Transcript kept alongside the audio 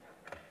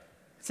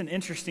an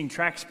interesting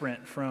track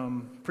sprint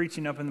from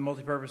preaching up in the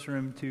multipurpose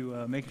room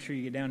to making sure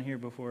you get down here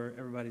before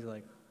everybody's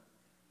like,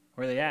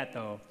 where are they at,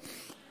 though?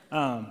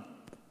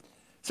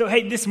 So,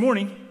 hey, this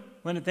morning,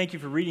 Linda, thank you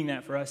for reading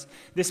that for us.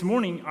 This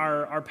morning,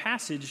 our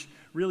passage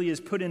really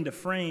is put into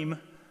frame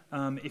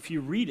if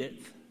you read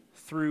it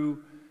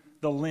through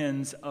the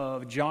lens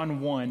of John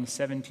 1,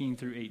 17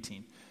 through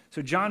 18.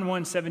 So John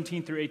 1,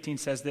 17 through 18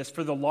 says this,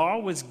 "For the law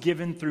was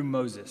given through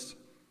Moses.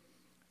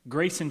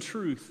 Grace and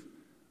truth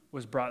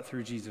was brought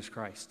through Jesus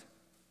Christ.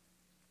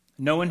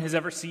 No one has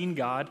ever seen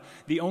God,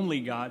 the only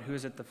God who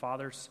is at the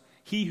Father's.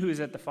 He who is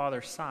at the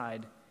Father's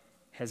side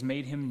has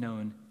made him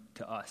known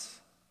to us."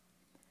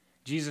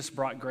 Jesus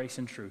brought grace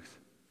and truth.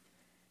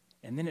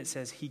 And then it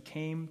says he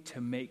came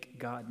to make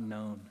God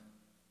known.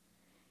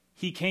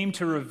 He came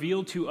to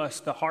reveal to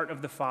us the heart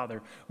of the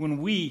Father.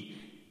 When we,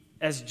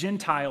 as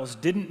Gentiles,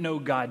 didn't know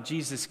God,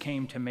 Jesus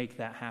came to make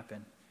that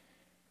happen.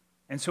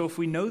 And so if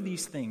we know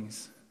these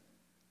things,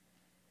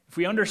 if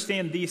we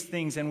understand these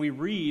things and we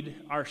read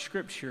our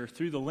scripture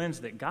through the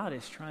lens that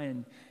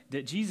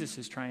Jesus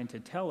is trying to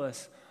tell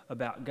us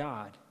about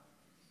God,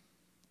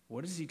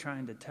 what is he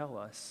trying to tell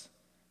us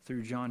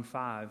through John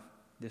 5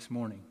 this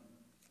morning?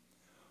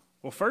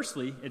 Well,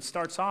 firstly, it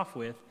starts off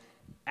with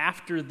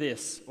after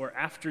this or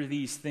after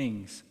these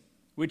things,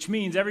 which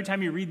means every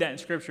time you read that in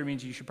scripture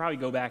means you should probably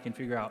go back and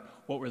figure out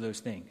what were those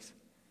things.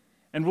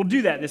 And we'll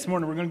do that this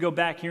morning. We're going to go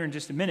back here in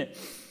just a minute.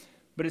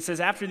 But it says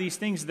after these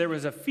things there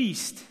was a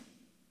feast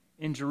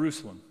in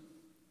Jerusalem.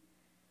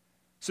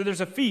 So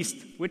there's a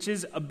feast, which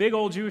is a big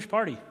old Jewish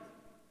party.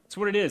 That's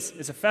what it is.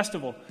 It's a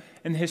festival.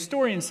 And the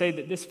historians say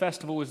that this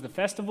festival was the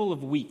Festival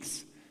of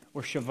Weeks,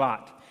 or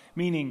Shavuot,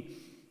 meaning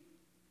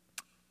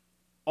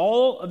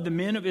all of the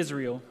men of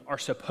Israel are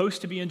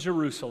supposed to be in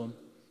Jerusalem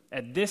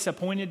at this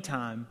appointed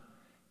time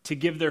to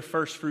give their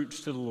first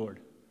fruits to the Lord.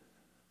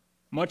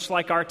 Much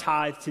like our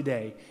tithe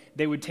today,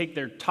 they would take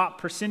their top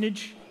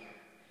percentage,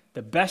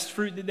 the best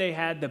fruit that they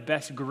had, the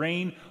best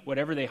grain,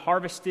 whatever they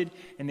harvested,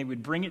 and they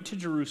would bring it to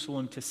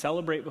Jerusalem to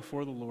celebrate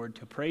before the Lord,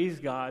 to praise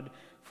God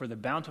for the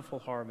bountiful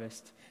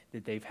harvest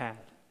that they've had.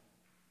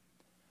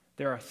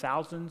 There are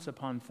thousands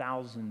upon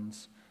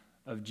thousands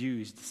of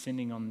Jews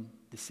descending on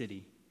the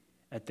city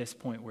at this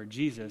point where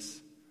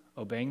Jesus,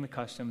 obeying the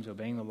customs,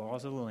 obeying the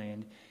laws of the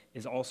land,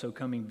 is also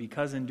coming,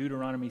 because in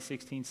Deuteronomy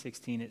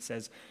 16:16 it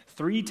says,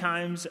 3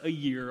 times a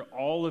year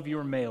all of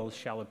your males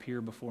shall appear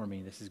before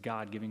me. This is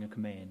God giving a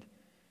command.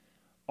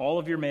 All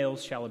of your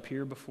males shall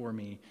appear before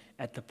me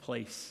at the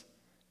place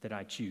that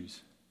I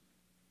choose.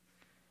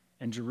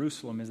 And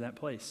Jerusalem is that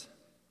place.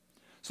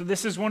 So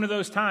this is one of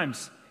those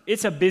times.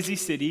 It's a busy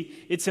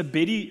city. It's a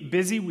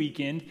busy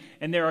weekend,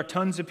 and there are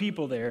tons of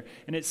people there.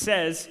 And it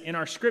says in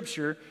our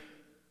scripture,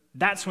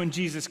 that's when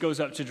Jesus goes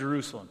up to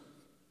Jerusalem.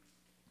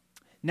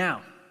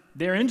 Now,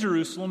 there in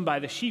Jerusalem by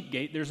the sheep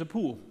gate, there's a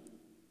pool.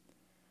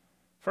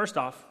 First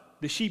off,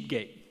 the sheep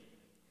gate.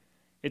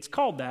 It's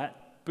called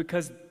that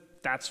because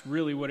that's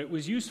really what it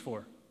was used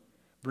for,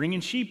 bringing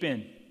sheep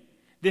in.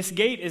 This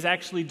gate is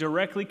actually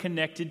directly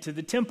connected to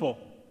the temple.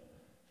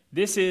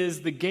 This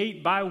is the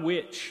gate by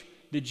which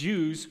the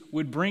Jews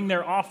would bring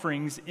their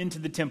offerings into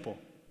the temple.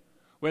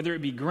 Whether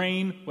it be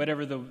grain,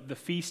 whatever the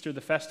feast or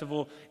the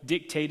festival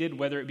dictated,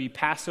 whether it be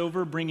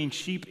Passover, bringing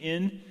sheep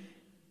in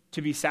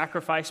to be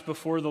sacrificed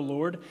before the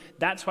Lord.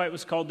 That's why it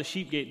was called the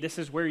sheep gate. This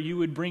is where you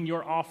would bring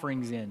your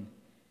offerings in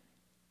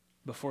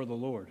before the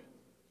Lord.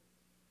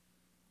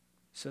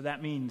 So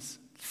that means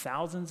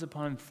thousands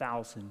upon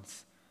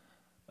thousands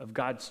of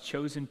God's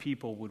chosen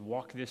people would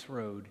walk this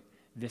road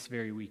this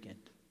very weekend.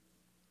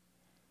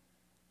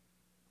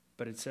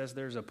 But it says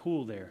there's a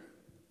pool there,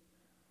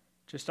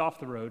 just off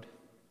the road.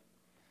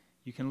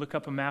 You can look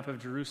up a map of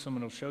Jerusalem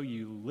and it'll show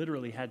you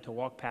literally had to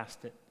walk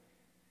past it.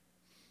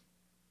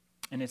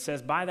 And it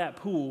says by that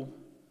pool,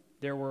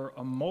 there were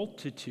a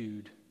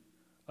multitude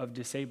of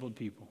disabled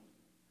people.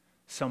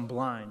 Some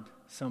blind,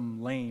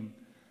 some lame,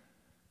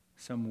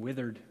 some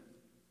withered,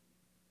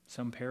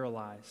 some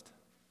paralyzed.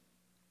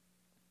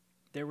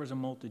 There was a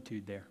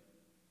multitude there.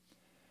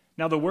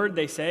 Now the word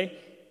they say,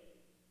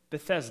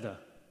 Bethesda.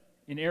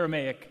 In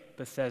Aramaic,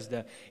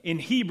 Bethesda. In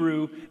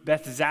Hebrew,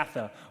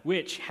 Bethzatha,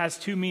 which has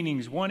 2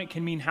 meanings. One, it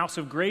can mean house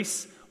of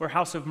grace or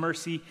house of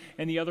mercy,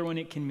 and the other one,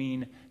 it can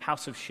mean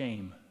house of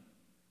shame.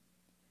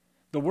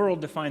 The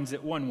world defines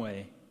it one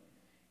way.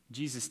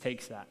 Jesus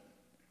takes that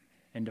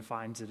and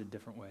defines it a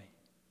different way.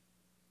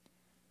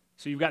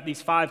 So you've got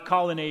these 5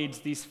 colonnades,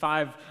 these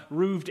 5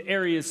 roofed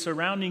areas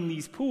surrounding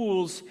these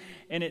pools,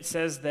 and it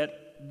says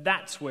that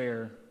that's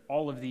where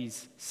all of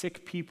these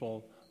sick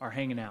people are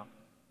hanging out.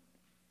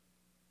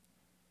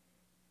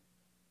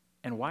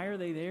 And why are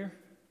they there?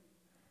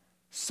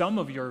 Some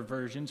of your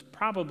versions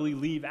probably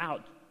leave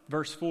out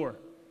verse 4. It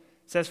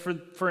says,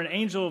 for an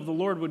angel of the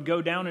Lord would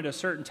go down at a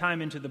certain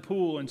time into the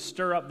pool and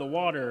stir up the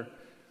water.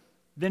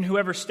 Then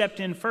whoever stepped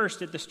in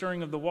first at the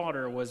stirring of the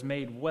water was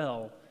made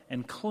well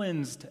and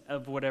cleansed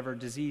of whatever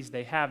disease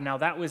they have. Now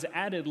that was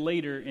added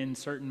later in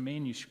certain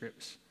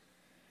manuscripts,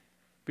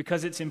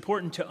 because it's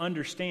important to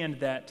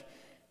understand that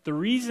the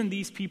reason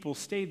these people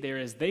stayed there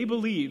is they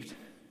believed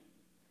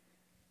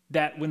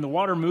that when the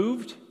water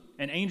moved,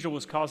 an angel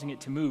was causing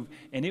it to move,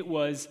 and it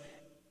was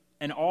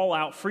an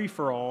all-out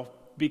free-for-all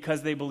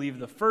because they believed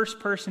the first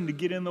person to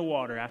get in the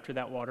water after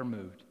that water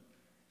moved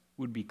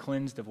would be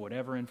cleansed of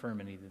whatever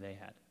infirmity that they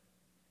had.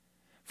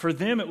 For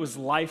them, it was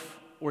life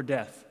or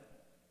death.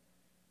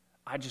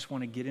 I just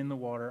want to get in the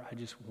water. I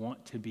just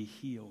want to be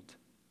healed.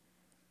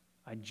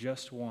 I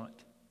just want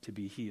to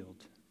be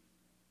healed.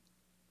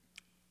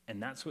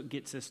 And that's what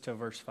gets us to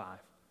verse 5,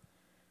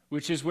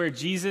 which is where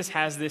Jesus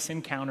has this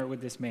encounter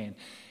with this man.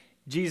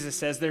 Jesus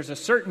says there's a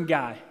certain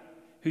guy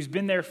who's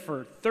been there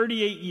for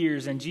 38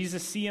 years, and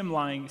Jesus sees him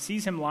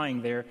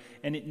lying there,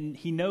 and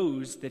he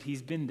knows that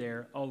he's been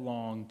there a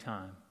long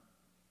time.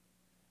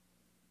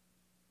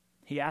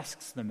 He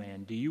asks the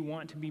man, "Do you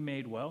want to be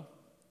made well?"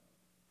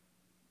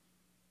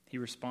 He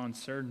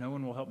responds, "Sir, no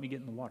one will help me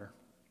get in the water.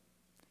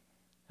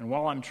 And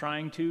while I'm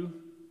trying to,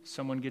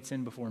 someone gets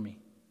in before me."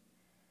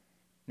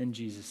 Then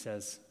Jesus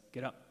says,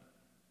 "Get up,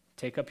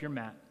 take up your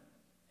mat,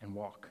 and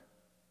walk."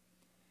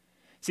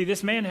 See,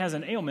 this man has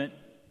an ailment.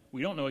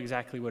 We don't know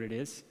exactly what it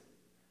is,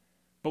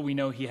 but we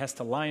know he has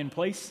to lie in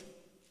place,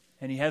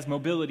 and he has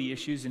mobility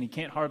issues, and he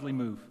can't hardly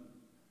move.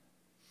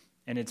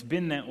 And it's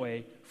been that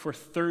way for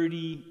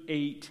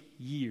 38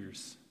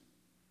 years.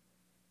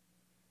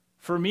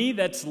 For me,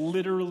 that's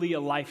literally a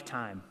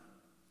lifetime,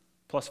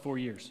 plus 4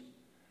 years.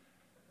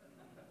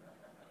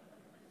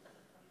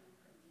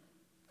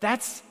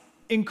 That's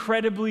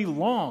incredibly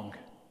long.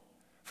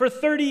 For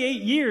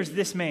 38 years,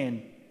 this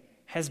man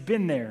has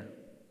been there,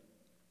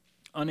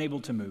 unable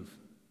to move,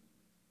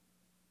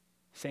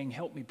 saying,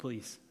 "Help me,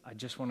 please. I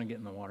just want to get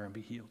in the water and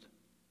be healed."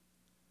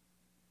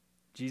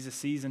 Jesus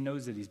sees and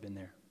knows that he's been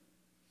there.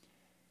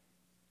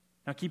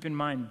 Now keep in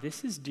mind,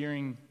 this is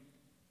during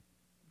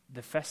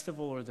the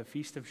festival or the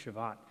Feast of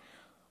Shavuot,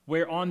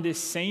 where on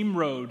this same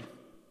road,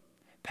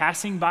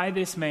 passing by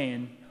this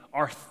man,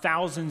 are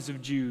thousands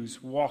of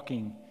Jews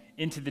walking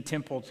into the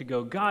temple to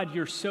go, "God,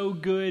 you're so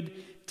good.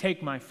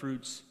 Take my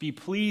fruits. Be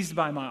pleased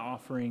by my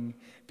offering.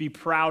 Be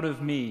proud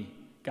of me,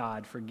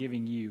 God, for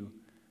giving you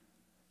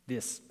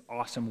this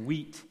awesome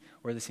wheat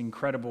or this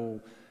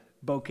incredible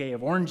bouquet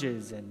of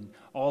oranges and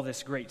all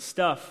this great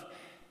stuff."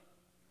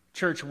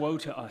 Church, woe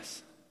to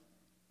us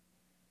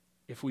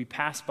if we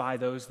pass by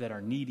those that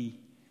are needy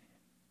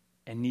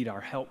and need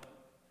our help,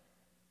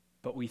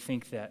 but we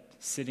think that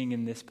sitting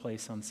in this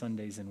place on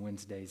Sundays and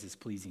Wednesdays is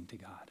pleasing to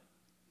God.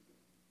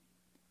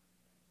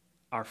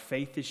 Our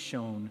faith is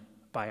shown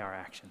by our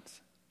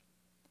actions.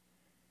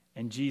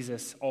 And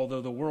Jesus,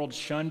 although the world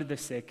shunned the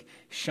sick,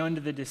 shunned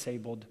the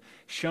disabled,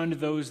 shunned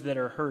those that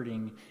are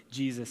hurting,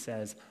 Jesus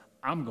says,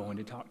 "I'm going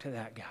to talk to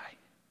that guy.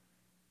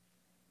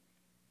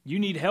 You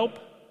need help?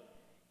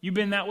 You've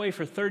been that way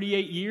for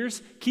 38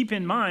 years? Keep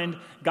in mind,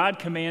 God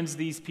commands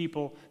these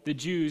people, the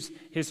Jews,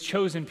 his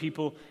chosen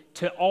people,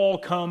 to all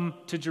come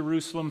to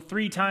Jerusalem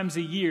 3 times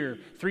a year.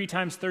 3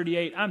 times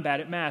 38, I'm bad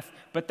at math,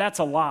 but that's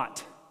a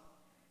lot.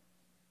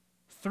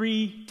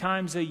 3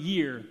 times a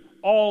year,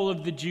 all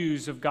of the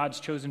Jews of God's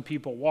chosen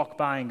people walk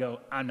by and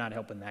go, "I'm not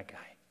helping that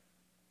guy.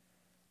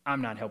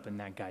 I'm not helping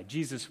that guy."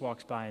 Jesus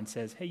walks by and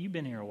says, "Hey, you've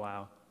been here a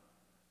while.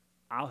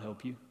 I'll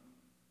help you."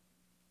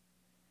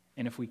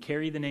 And if we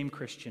carry the name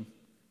Christian,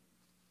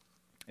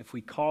 if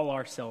we call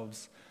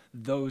ourselves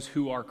those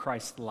who are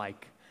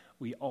Christ-like,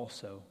 we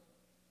also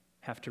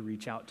have to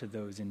reach out to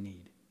those in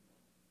need.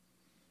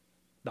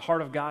 The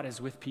heart of God is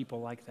with people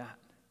like that.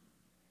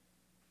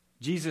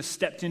 Jesus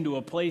stepped into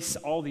a place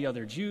all the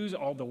other Jews,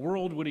 all the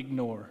world would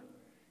ignore.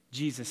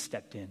 Jesus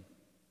stepped in.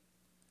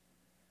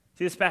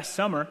 See, this past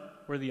summer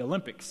were the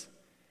Olympics,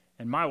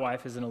 and my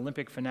wife is an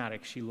Olympic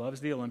fanatic. She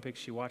loves the Olympics.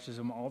 She watches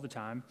them all the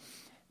time.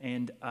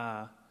 And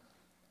I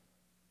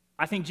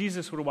think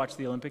Jesus would have watched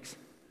the Olympics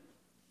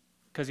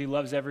because he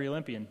loves every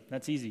Olympian.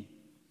 That's easy.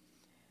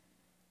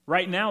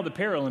 Right now, the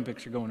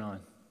Paralympics are going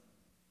on.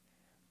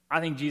 I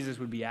think Jesus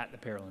would be at the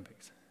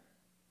Paralympics.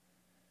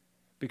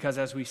 Because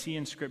as we see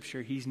in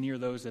Scripture, he's near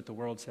those that the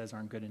world says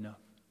aren't good enough.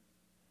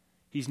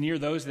 He's near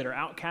those that are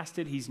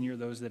outcasted. He's near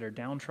those that are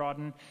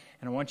downtrodden.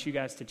 And I want you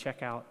guys to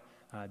check out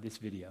this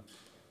video.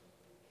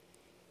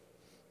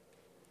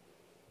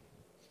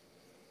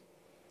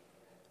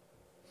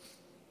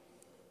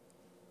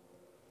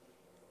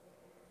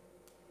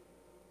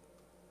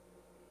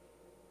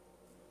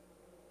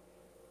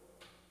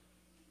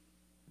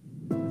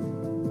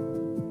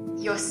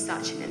 You're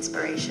such an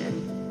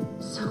inspiration.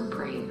 So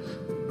brave.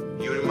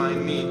 You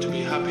remind me to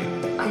be happy.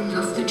 I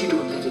love that you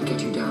don't let it get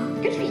you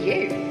down. Good for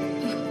you.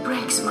 It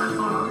breaks my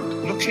heart.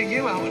 Look at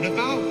you out and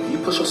about. You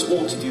push us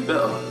all to do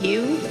better.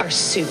 You are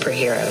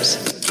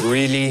superheroes.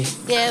 Really?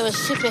 Yeah, we're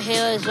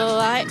superheroes, all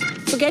right.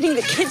 We're getting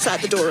the kids out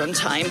the door on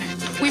time.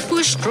 We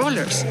push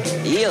strollers.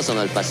 Io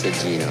sono il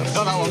passeggino.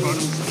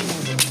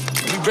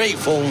 We break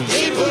phones.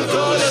 People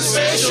call us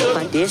special.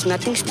 But there's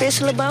nothing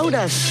special about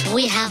us.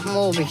 We have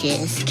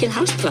mortgages. Kill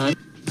houseplant.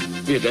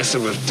 We're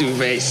destined with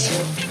duvets.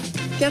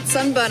 Get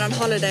sunburn on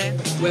holiday.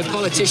 We're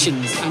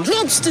politicians and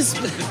lobsters.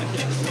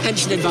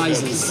 Pension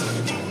advisors.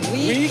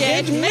 We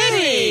get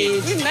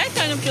married. We met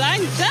on a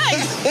blind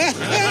date.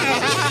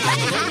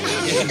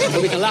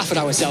 And we can laugh at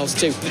ourselves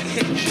too.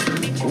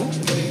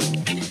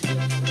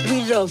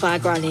 We love our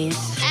grannies.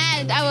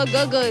 And our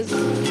go-go's.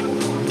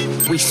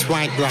 We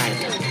swipe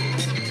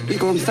right. We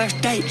go on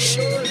first dates.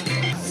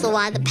 So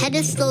are the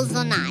pedestals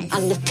are nice.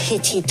 And the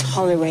pity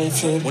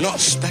tolerated. We're not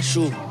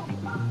special.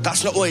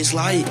 That's not what it's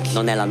like.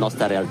 Non è la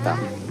nostra realtà.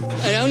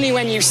 And only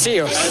when you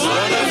see us.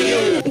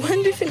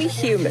 Wonderfully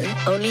human.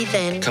 Only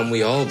then. Can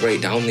we all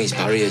break down these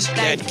barriers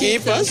And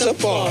keep us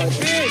apart.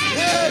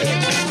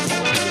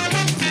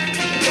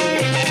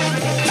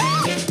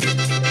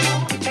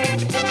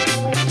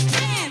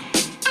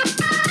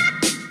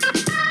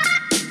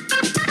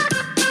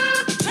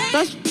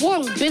 That's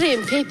 1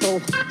 billion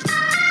people.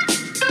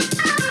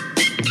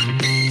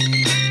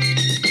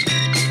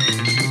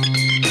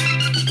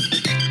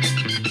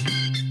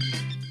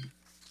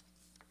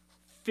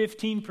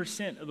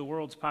 15% of the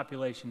world's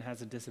population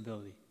has a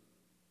disability.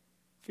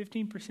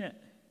 15%.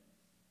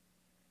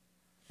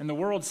 And the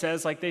world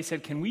says, like they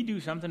said, can we do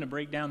something to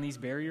break down these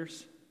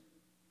barriers?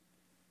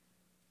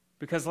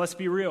 Because let's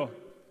be real,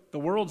 the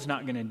world's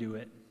not going to do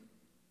it.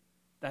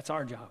 That's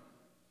our job.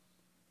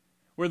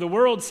 Where the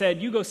world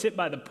said, you go sit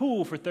by the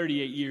pool for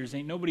 38 years,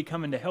 ain't nobody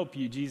coming to help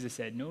you, Jesus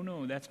said,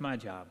 no, that's my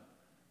job.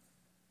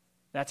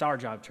 That's our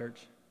job, church.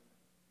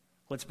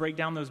 Let's break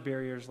down those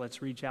barriers.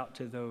 Let's reach out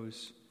to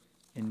those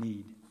in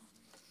need.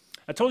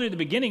 I told you at the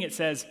beginning it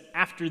says,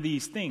 after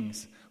these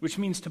things, which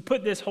means to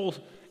put this whole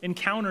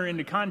encounter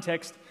into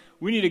context,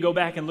 we need to go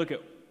back and look at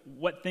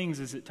what things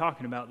is it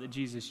talking about that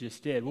Jesus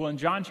just did. Well, in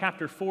John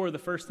chapter 4, the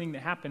first thing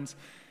that happens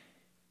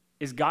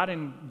is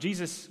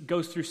Jesus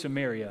goes through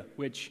Samaria,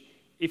 which,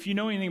 if you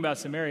know anything about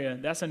Samaria,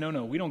 that's a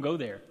no-no. We don't go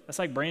there. That's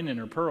like Brandon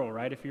or Pearl,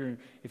 right? If you're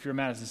a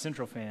Madison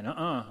Central fan.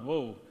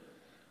 Whoa.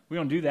 We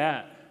don't do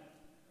that.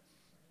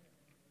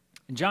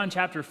 In John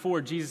chapter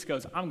 4, Jesus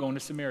goes, I'm going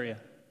to Samaria.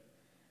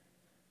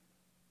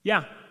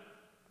 Yeah,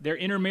 they're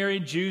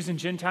intermarried Jews and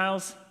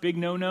Gentiles. Big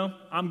no-no.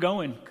 I'm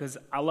going because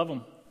I love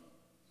them.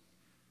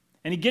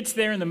 And he gets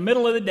there in the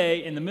middle of the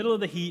day, in the middle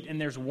of the heat,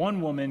 and there's one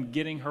woman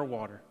getting her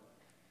water.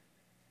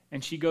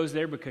 And she goes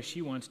there because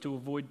she wants to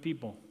avoid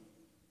people.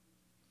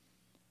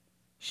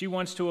 She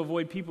wants to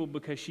avoid people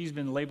because she's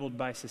been labeled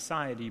by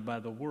society, by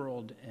the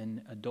world,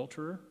 an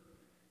adulterer,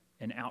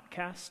 an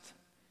outcast.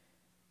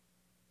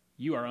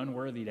 You are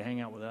unworthy to hang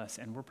out with us,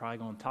 and we're probably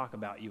going to talk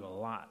about you a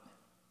lot.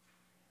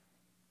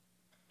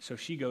 So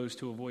she goes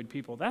to avoid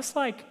people. That's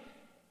like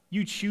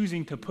you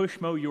choosing to push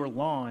mow your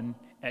lawn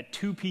at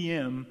 2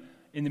 p.m.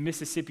 in the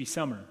Mississippi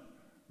summer,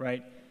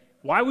 right?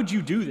 Why would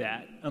you do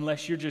that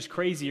unless you're just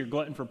crazy or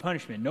glutton for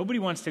punishment? Nobody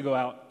wants to go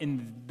out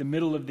in the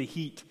middle of the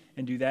heat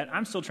and do that.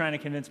 I'm still trying to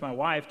convince my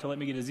wife to let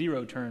me get a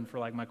zero turn for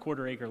like my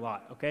quarter-acre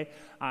lot, okay?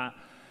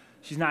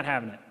 She's not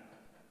having it.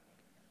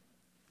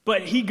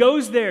 But he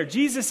goes there.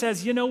 Jesus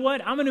says, you know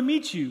what? I'm going to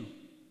meet you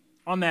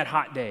on that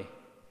hot day.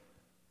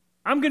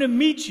 I'm going to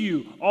meet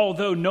you,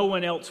 although no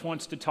one else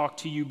wants to talk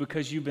to you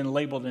because you've been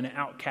labeled an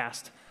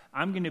outcast.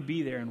 I'm going to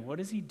be there. And what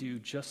does he do?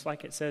 Just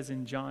like it says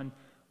in John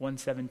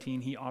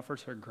 1:17, he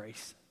offers her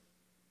grace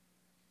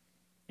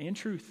and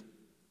truth.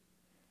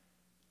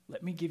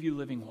 Let me give you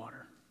living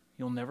water.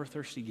 You'll never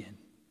thirst again.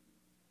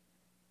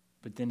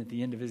 But then at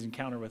the end of his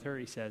encounter with her,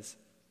 he says,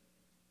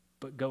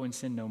 but go and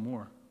sin no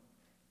more.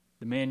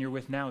 The man you're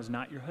with now is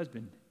not your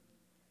husband,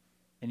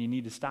 and you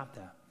need to stop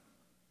that.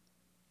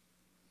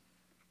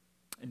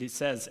 And it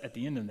says at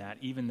the end of that,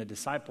 even the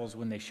disciples,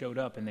 when they showed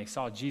up and they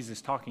saw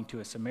Jesus talking to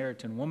a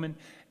Samaritan woman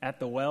at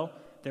the well,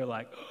 they're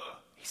like, oh,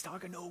 he's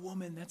talking to a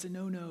woman. That's a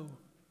no-no.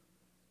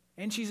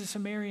 And she's a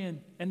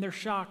Samaritan, and they're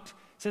shocked.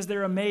 It says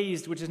they're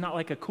amazed, which is not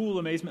like a cool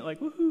amazement, like,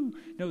 woohoo.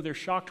 No, they're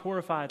shocked,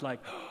 horrified, like,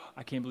 oh,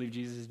 I can't believe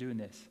Jesus is doing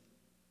this.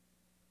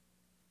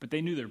 But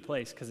they knew their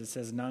place because it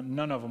says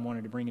none of them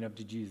wanted to bring it up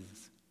to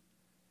Jesus.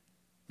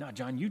 No,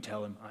 John, you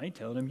tell him. I ain't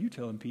telling him. You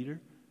tell him, Peter.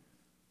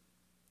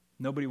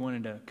 Nobody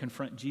wanted to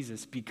confront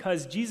Jesus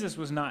because Jesus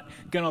was not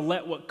going to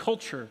let what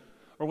culture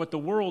or what the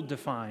world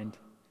defined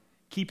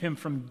keep him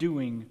from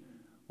doing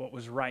what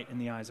was right in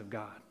the eyes of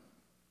God.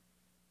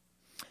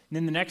 And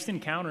then the next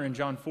encounter in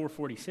John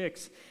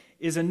 4:46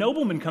 is a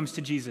nobleman comes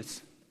to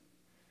Jesus.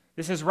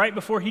 This is right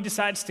before he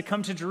decides to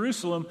come to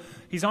Jerusalem.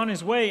 He's on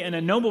his way, and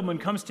a nobleman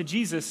comes to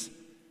Jesus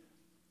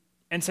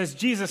and says,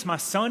 Jesus, my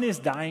son is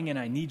dying, and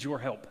I need your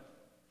help.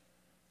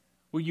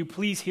 Will you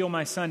please heal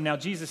my son? Now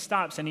Jesus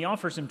stops and he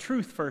offers him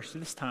truth first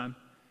this time.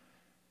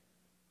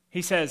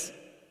 He says,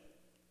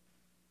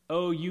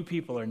 oh, you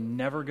people are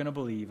never going to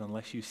believe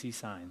unless you see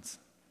signs.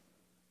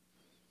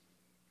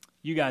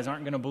 You guys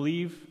aren't going to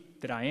believe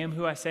that I am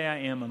who I say I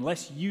am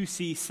unless you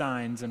see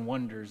signs and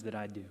wonders that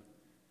I do.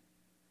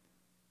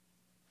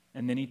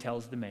 And then he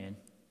tells the man,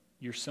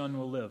 your son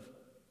will live.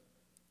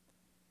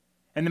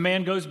 And the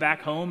man goes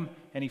back home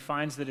and he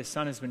finds that his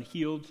son has been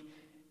healed.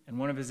 And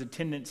one of his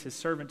attendants, his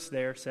servants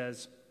there,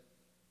 says,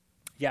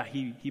 yeah,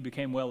 he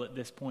became well at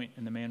this point.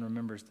 And the man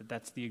remembers that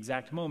that's the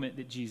exact moment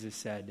that Jesus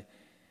said,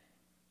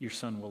 your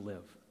son will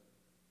live.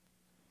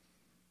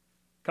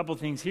 A couple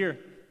things here.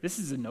 This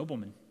is a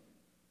nobleman.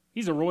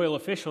 He's a royal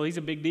official. He's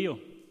a big deal.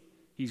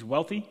 He's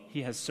wealthy.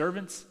 He has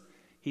servants.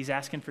 He's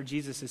asking for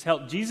Jesus'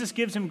 help. Jesus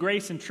gives him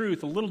grace and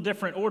truth, a little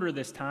different order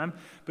this time,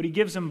 but he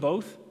gives them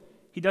both.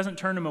 He doesn't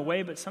turn them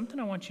away, but something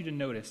I want you to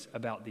notice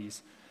about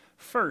these.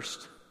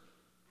 First,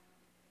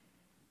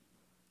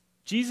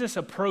 Jesus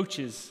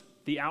approaches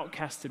the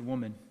outcasted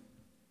woman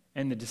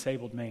and the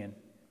disabled man.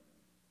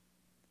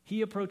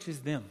 He approaches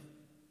them.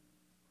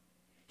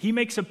 He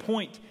makes a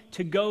point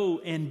to go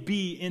and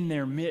be in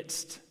their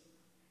midst.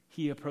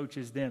 He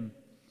approaches them.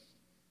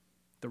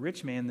 The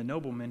rich man, the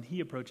nobleman, he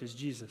approaches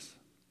Jesus.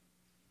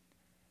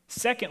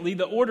 Secondly,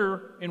 the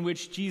order in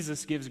which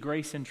Jesus gives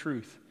grace and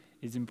truth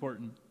is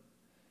important.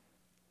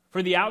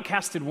 For the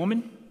outcasted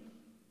woman,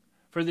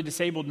 for the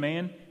disabled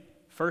man,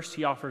 first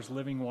he offers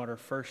living water.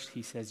 First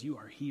he says, you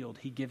are healed.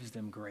 He gives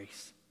them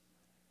grace.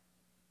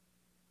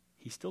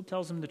 He still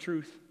tells them the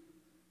truth.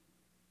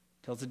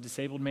 Tells the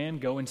disabled man,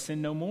 go and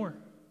sin no more.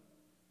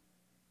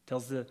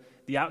 Tells the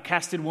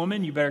outcasted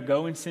woman, you better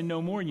go and sin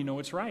no more, and you know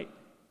what's right.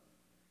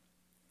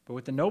 But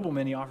with the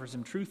nobleman, he offers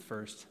him truth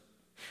first.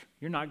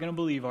 You're not going to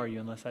believe, are you,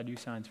 unless I do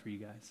signs for you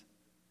guys.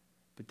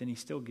 But then he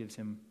still gives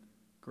him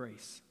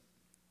grace.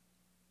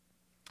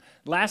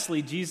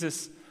 Lastly,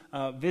 Jesus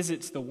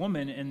visits the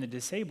woman and the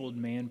disabled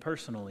man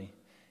personally.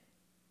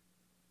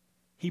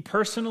 He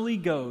personally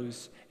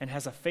goes and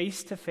has a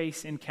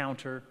face-to-face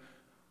encounter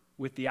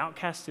with the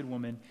outcasted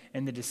woman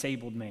and the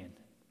disabled man.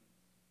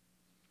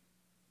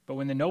 But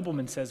when the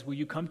nobleman says, will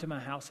you come to my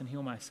house and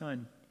heal my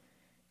son?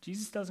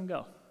 Jesus doesn't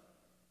go.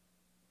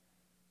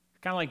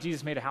 Kind of like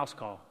Jesus made a house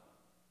call.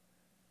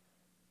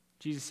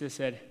 Jesus just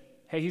said,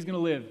 hey, he's going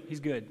to live. He's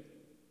good.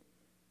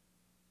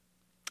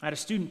 I had a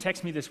student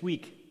text me this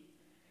week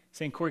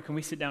saying, Corey, can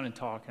we sit down and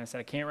talk? And I said,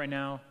 I can't right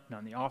now. I'm not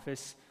in the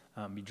office.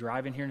 Be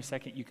driving here in a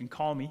second. You can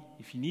call me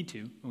if you need to,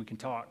 and we can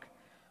talk.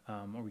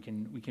 Or we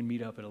can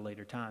meet up at a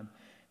later time.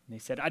 And they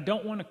said, I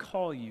don't want to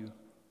call you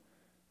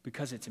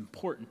because it's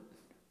important.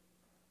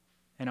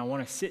 And I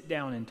want to sit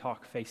down and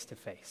talk face to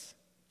face.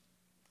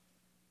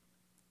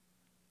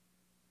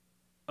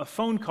 A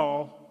phone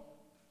call,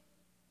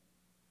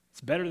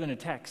 it's better than a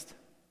text,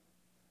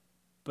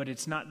 but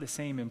it's not the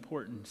same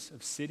importance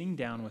of sitting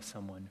down with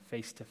someone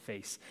face to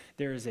face.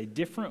 There is a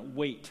different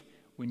weight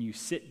when you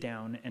sit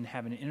down and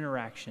have an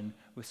interaction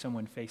with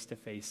someone face to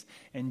face.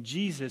 And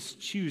Jesus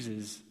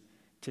chooses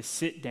to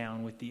sit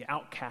down with the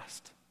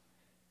outcast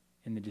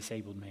and the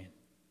disabled man.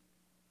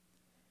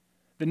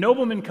 The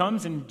nobleman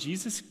comes and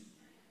Jesus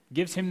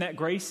gives him that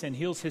grace and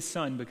heals his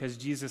son because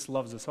Jesus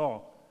loves us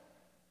all.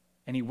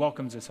 And he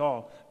welcomes us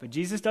all. But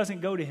Jesus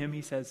doesn't go to him.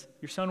 He says,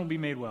 your son will be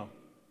made well.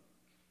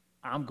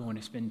 I'm going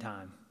to spend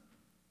time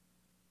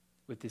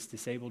with this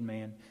disabled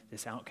man,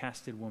 this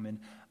outcasted woman.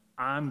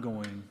 I'm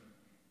going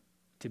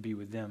to be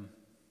with them.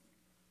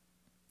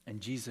 And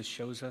Jesus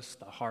shows us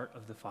the heart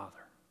of the Father.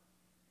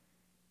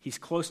 He's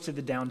close to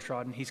the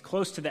downtrodden. He's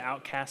close to the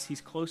outcast.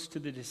 He's close to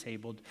the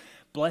disabled.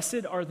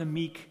 Blessed are the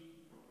meek.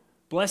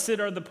 Blessed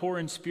are the poor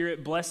in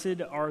spirit.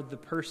 Blessed are the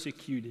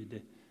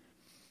persecuted.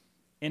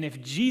 And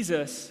if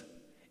Jesus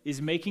is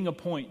making a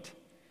point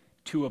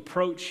to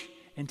approach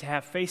and to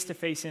have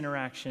face-to-face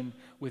interaction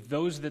with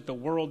those that the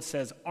world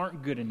says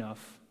aren't good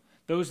enough,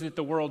 those that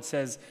the world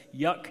says,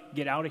 yuck,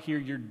 get out of here,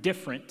 you're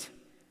different,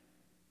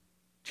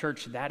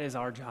 church, that is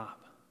our job.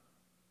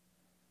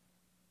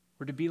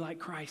 We're to be like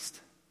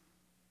Christ.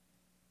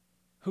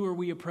 Who are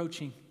we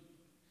approaching?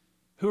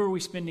 Who are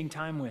we spending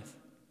time with?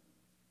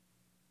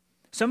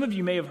 Some of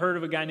you may have heard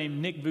of a guy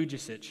named Nick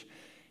Vujicic.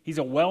 He's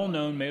a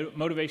well-known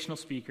motivational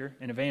speaker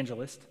and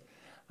evangelist.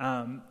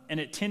 And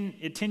at 10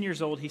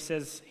 years old, he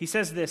says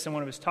this in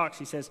one of his talks.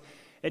 He says,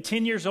 at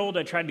 10 years old,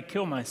 I tried to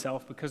kill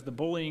myself because the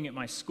bullying at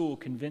my school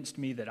convinced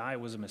me that I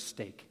was a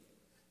mistake.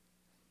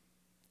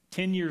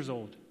 10 years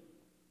old.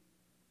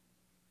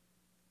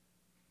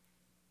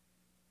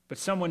 But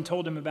someone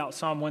told him about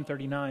Psalm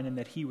 139 and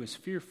that he was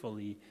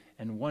fearfully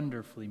and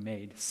wonderfully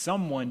made.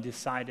 Someone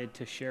decided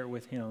to share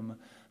with him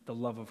the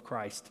love of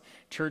Christ.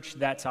 Church,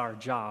 that's our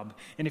job.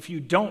 And if you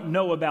don't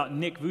know about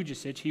Nick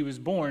Vujicic, he was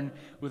born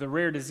with a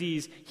rare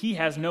disease. He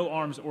has no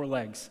arms or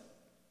legs.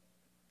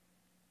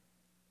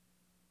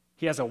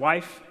 He has a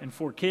wife and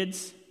 4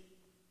 kids.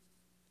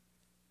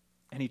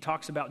 And he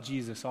talks about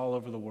Jesus all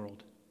over the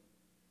world.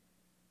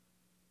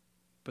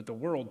 But the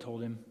world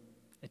told him,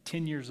 at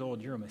 10 years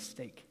old, you're a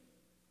mistake.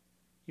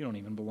 You don't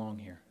even belong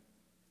here.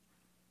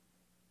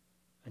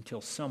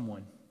 Until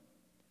someone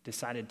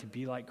decided to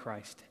be like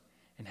Christ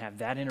and have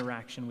that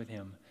interaction with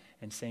him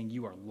and saying,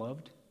 you are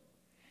loved,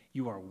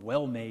 you are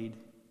well made,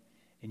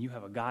 and you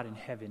have a God in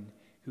heaven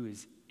who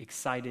is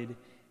excited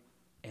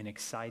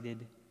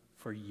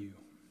for you.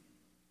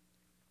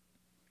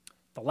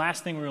 The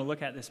last thing we're going to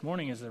look at this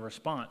morning is the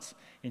response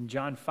in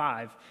John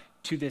 5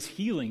 to this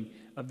healing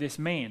of this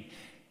man.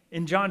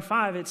 In John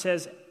 5, it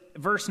says,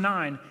 verse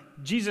 9,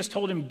 Jesus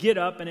told him, get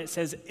up, and it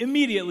says,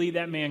 immediately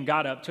that man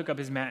got up, took up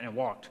his mat, and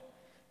walked.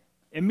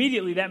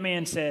 Immediately that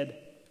man said,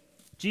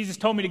 Jesus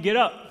told me to get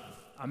up.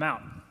 I'm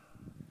out.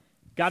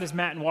 Got his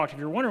mat and walked. If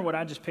you're wondering what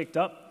I just picked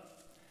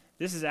up,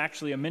 this is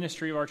actually a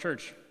ministry of our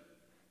church.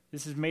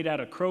 This is made out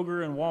of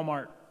Kroger and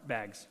Walmart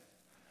bags.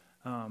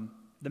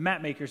 The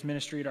mat makers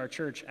ministry at our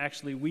church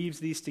actually weaves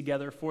these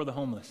together for the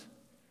homeless.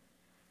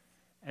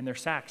 And they're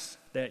sacks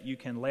that you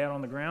can lay out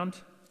on the ground,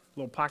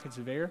 little pockets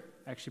of air,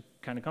 actually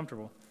kind of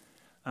comfortable.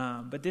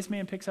 But this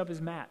man picks up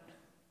his mat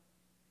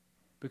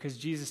because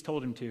Jesus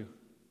told him to,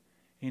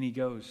 and he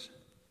goes.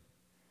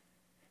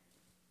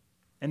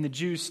 And the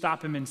Jews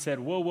stop him and said,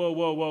 whoa, whoa,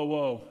 whoa, whoa,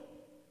 whoa.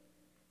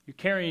 You're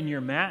carrying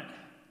your mat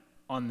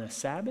on the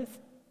Sabbath?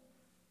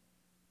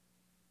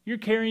 You're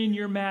carrying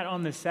your mat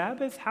on the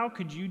Sabbath? How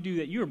could you do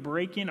that? You're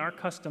breaking our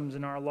customs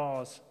and our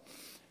laws.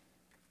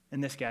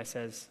 And this guy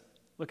says,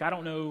 look, I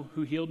don't know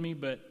who healed me,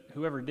 but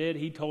whoever did,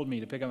 he told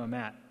me to pick up my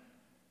mat.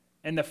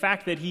 And the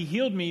fact that he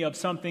healed me of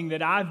something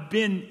that I've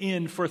been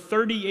in for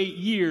 38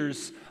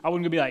 years, I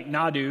wasn't going to be like,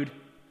 nah, dude,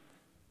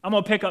 I'm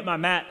going to pick up my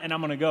mat and I'm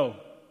going to go.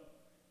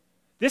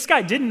 This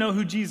guy didn't know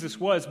who Jesus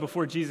was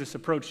before Jesus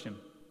approached him.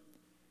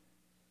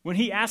 When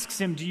he asks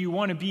him, do you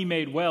want to be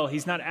made well?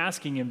 He's not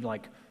asking him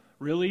like,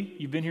 really?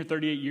 You've been here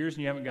 38 years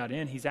and you haven't got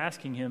in? He's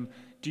asking him,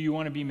 do you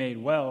want to be made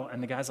well?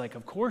 And the guy's like,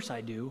 of course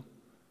I do,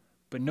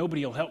 but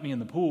nobody will help me in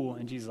the pool.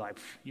 And Jesus is like,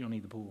 you don't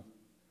need the pool.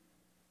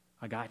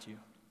 I got you.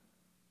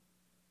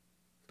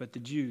 But the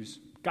Jews,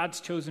 God's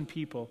chosen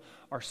people,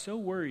 are so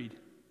worried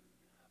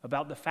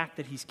about the fact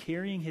that he's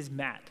carrying his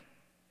mat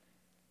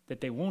that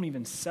they won't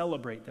even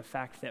celebrate the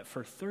fact that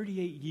for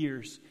 38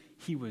 years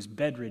he was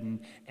bedridden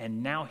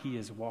and now he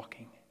is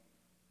walking.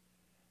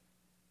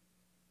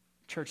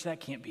 Church, that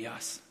can't be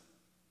us.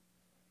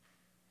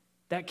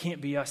 That can't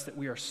be us, that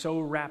we are so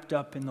wrapped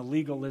up in the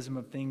legalism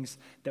of things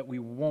that we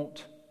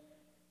won't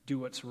do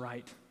what's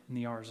right in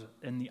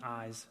the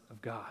eyes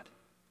of God.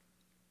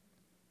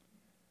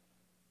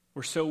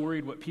 We're so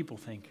worried what people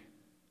think.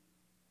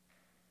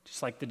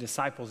 Just like the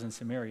disciples in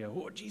Samaria.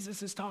 Oh,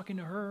 Jesus is talking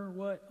to her.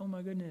 What? Oh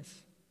my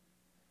goodness.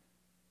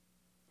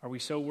 Are we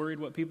so worried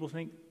what people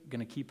think going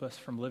to keep us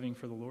from living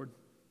for the Lord?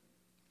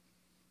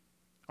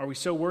 Are we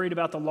so worried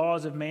about the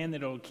laws of man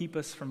that it'll keep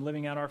us from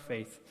living out our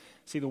faith?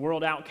 See, the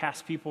world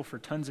outcasts people for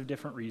tons of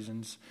different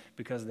reasons.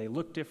 Because they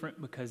look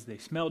different, because they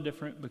smell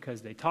different,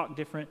 because they talk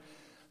different,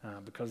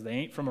 because they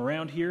ain't from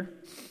around here.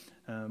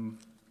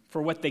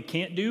 For what they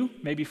can't do,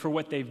 maybe for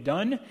what they've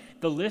done.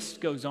 The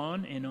list goes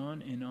on and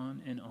on and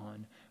on and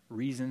on.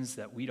 Reasons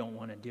that we don't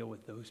want to deal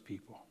with those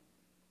people.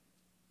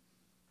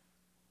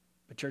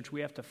 But church,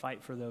 we have to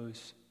fight for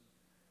those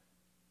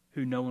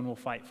who no one will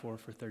fight for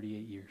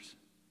 38 years.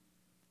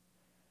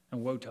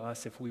 And woe to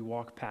us if we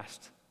walk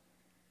past,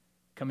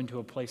 come into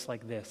a place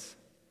like this,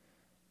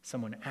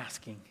 someone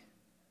asking,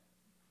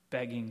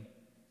 begging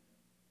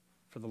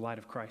for the light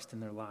of Christ in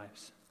their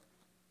lives.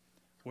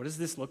 What does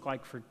this look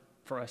like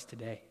for us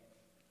today?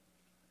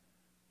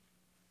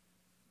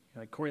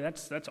 You're like, Corey,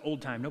 that's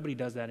old time. Nobody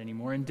does that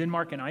anymore. In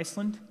Denmark and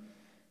Iceland,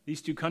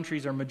 these two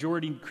countries are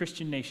majority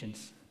Christian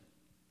nations.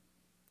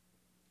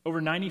 Over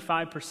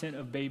 95%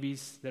 of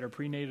babies that are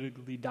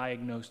prenatally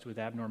diagnosed with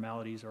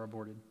abnormalities are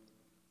aborted.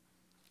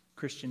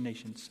 Christian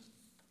nations.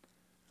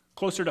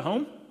 Closer to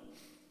home,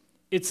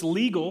 it's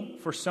legal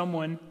for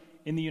someone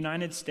in the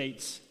United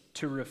States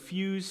to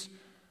refuse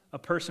a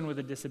person with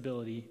a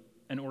disability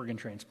an organ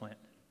transplant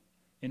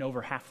in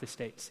over half the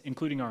states,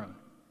 including our own.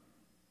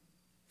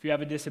 If you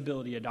have a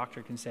disability, a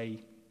doctor can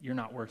say, you're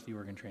not worth the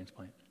organ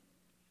transplant.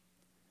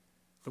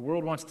 The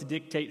world wants to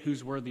dictate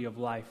who's worthy of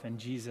life, and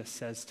Jesus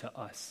says to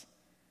us,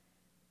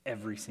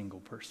 every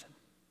single person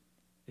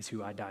is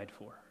who I died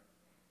for.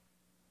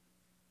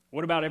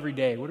 What about every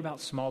day? What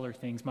about smaller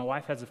things? My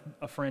wife has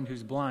a friend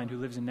who's blind who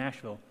lives in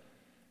Nashville,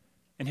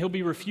 and he'll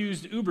be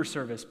refused Uber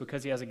service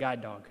because he has a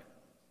guide dog.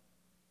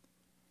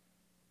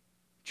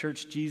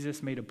 Church,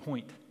 Jesus made a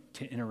point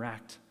to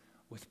interact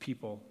with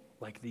people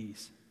like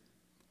these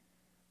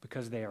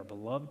because they are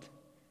beloved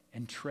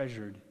and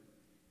treasured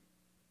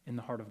in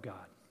the heart of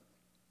God.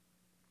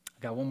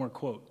 I got one more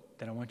quote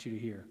that I want you to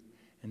hear,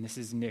 and this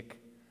is Nick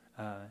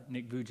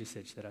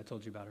Vujicic that I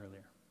told you about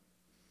earlier.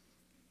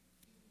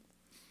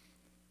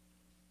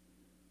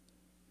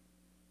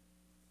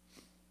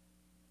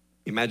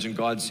 Imagine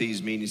God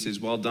sees me and he says,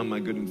 well done, my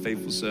good and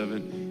faithful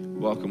servant,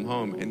 welcome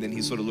home. And then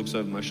he sort of looks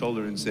over my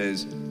shoulder and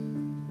says,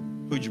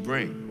 who'd you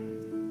bring?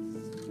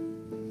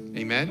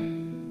 Amen?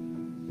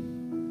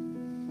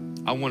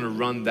 I want to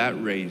run that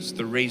race,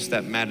 the race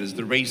that matters,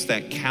 the race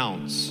that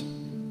counts.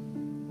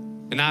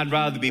 And I'd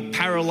rather be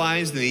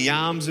paralyzed in the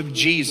arms of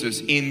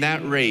Jesus in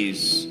that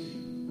race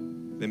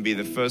than be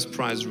the first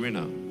prize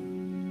winner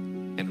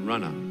and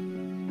runner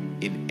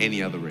in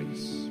any other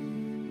race.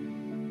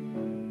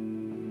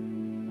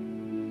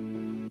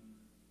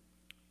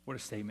 What a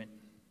statement.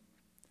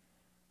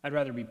 I'd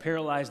rather be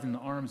paralyzed in the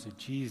arms of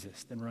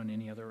Jesus than run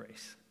any other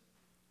race.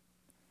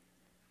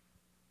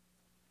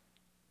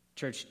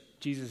 Church,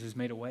 Jesus has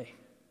made a way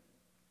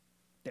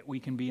that we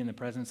can be in the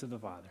presence of the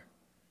Father.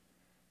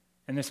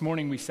 And this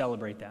morning we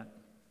celebrate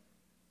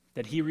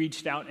that he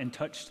reached out and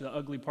touched the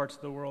ugly parts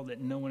of the world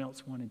that no one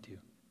else wanted to,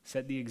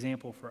 set the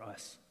example for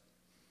us.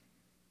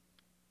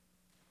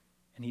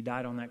 And he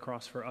died on that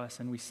cross for us,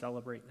 and we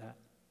celebrate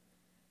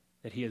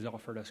that he has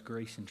offered us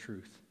grace and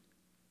truth.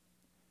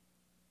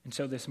 And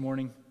so this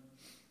morning,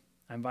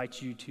 I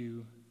invite you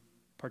to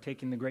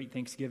partake in the great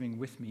Thanksgiving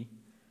with me.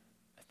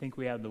 I think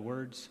we have the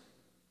words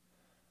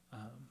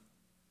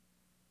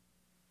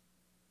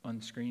on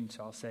the screen,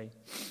 so I'll say,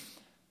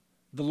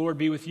 "The Lord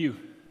be with you.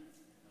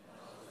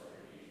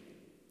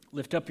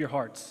 Lift up your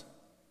hearts.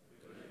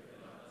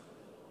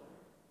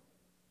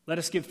 Let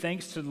us give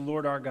thanks to the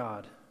Lord our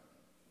God.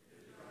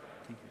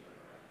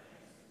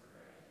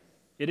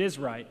 It is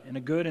right and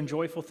a good and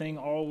joyful thing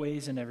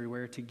always and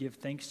everywhere to give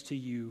thanks to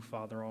you,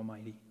 Father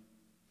Almighty,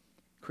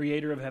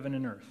 Creator of heaven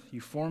and earth. You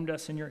formed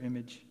us in your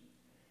image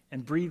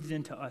and breathed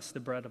into us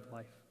the bread of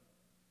life.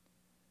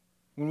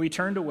 When we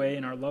turned away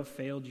and our love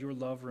failed, your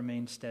love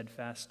remained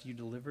steadfast. You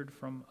delivered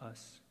from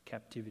us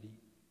captivity,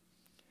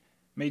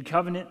 made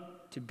covenant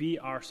to be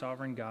our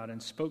sovereign God,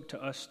 and spoke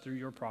to us through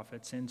your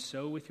prophets. And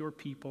so with your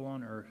people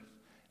on earth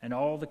and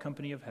all the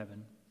company of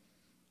heaven,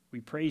 we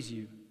praise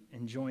you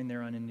and join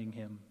their unending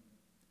hymn.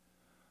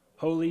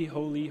 Holy,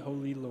 holy,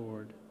 holy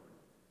Lord,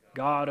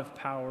 God of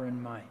power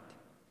and might,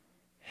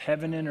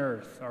 heaven and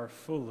earth are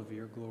full of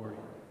your glory.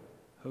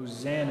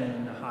 Hosanna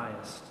in the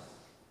highest.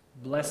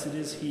 Blessed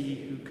is he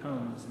who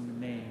comes in the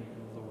name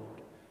of the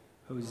Lord.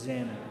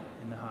 Hosanna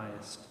in the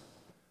highest.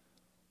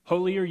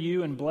 Holy are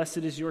you, and blessed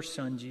is your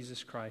Son,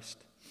 Jesus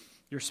Christ.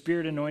 Your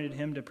Spirit anointed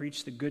him to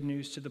preach the good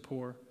news to the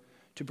poor,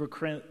 to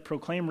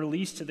proclaim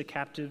release to the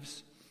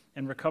captives,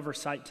 and recover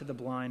sight to the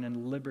blind,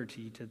 and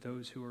liberty to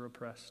those who are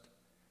oppressed,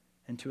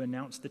 and to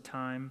announce the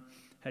time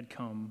had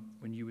come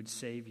when you would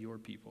save your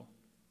people.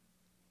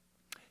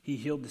 He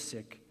healed the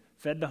sick,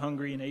 fed the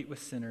hungry, and ate with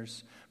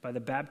sinners. By the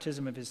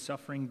baptism of his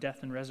suffering,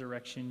 death, and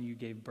resurrection, you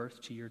gave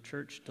birth to your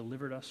church,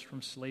 delivered us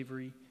from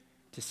slavery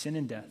to sin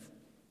and death,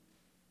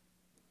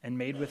 and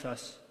made with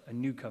us a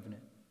new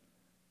covenant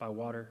by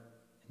water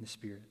and the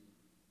Spirit.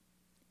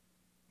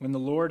 When the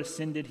Lord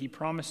ascended, he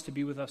promised to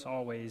be with us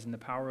always in the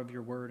power of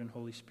your word and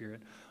Holy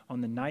Spirit.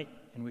 On the night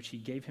in which he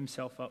gave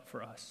himself up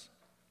for us,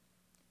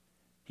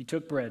 he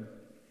took bread,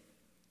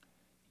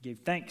 he gave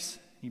thanks,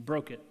 he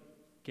broke it,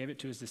 gave it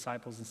to his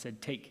disciples, and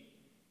said, "Take,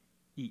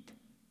 eat.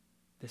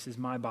 This is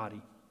my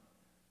body,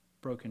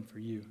 broken for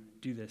you.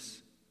 Do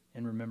this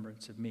in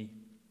remembrance of me."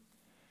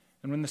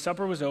 And when the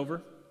supper was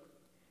over,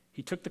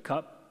 he took the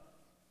cup,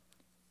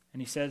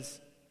 and he says,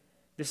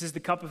 "This is the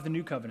cup of the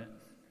new covenant.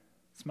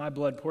 It's my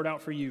blood poured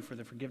out for you for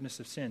the forgiveness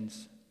of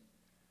sins.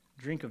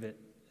 Drink of it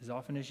as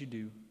often as you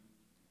do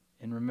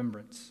in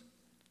remembrance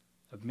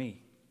of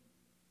me."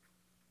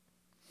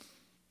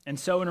 And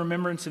so in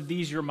remembrance of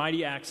these, your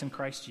mighty acts in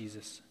Christ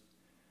Jesus,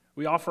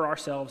 we offer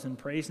ourselves in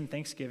praise and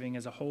thanksgiving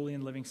as a holy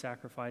and living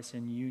sacrifice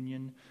in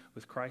union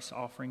with Christ's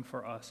offering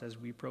for us as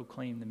we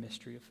proclaim the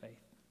mystery of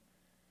faith.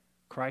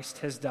 Christ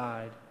has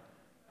died.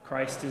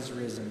 Christ is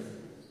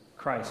risen.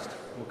 Christ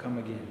will come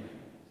again.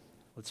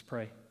 Let's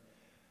pray.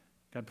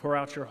 God, pour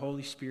out your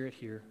Holy Spirit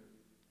here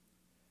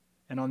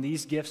and on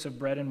these gifts of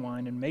bread and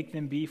wine, and make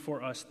them be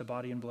for us the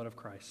body and blood of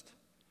Christ,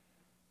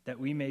 that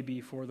we may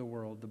be for the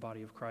world the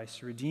body of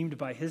Christ, redeemed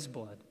by his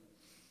blood.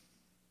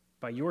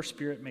 By your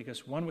Spirit, make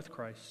us one with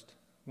Christ,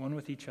 one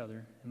with each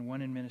other, and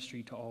one in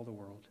ministry to all the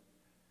world,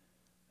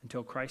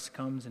 until Christ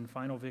comes in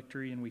final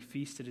victory and we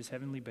feast at his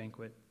heavenly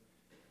banquet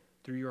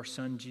through your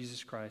Son,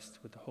 Jesus Christ,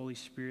 with the Holy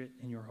Spirit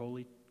in your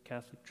holy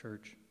Catholic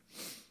Church.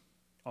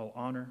 All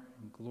honor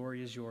and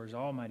glory is yours,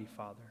 Almighty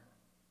Father,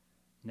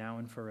 now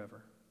and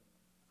forever.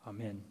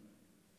 Amen.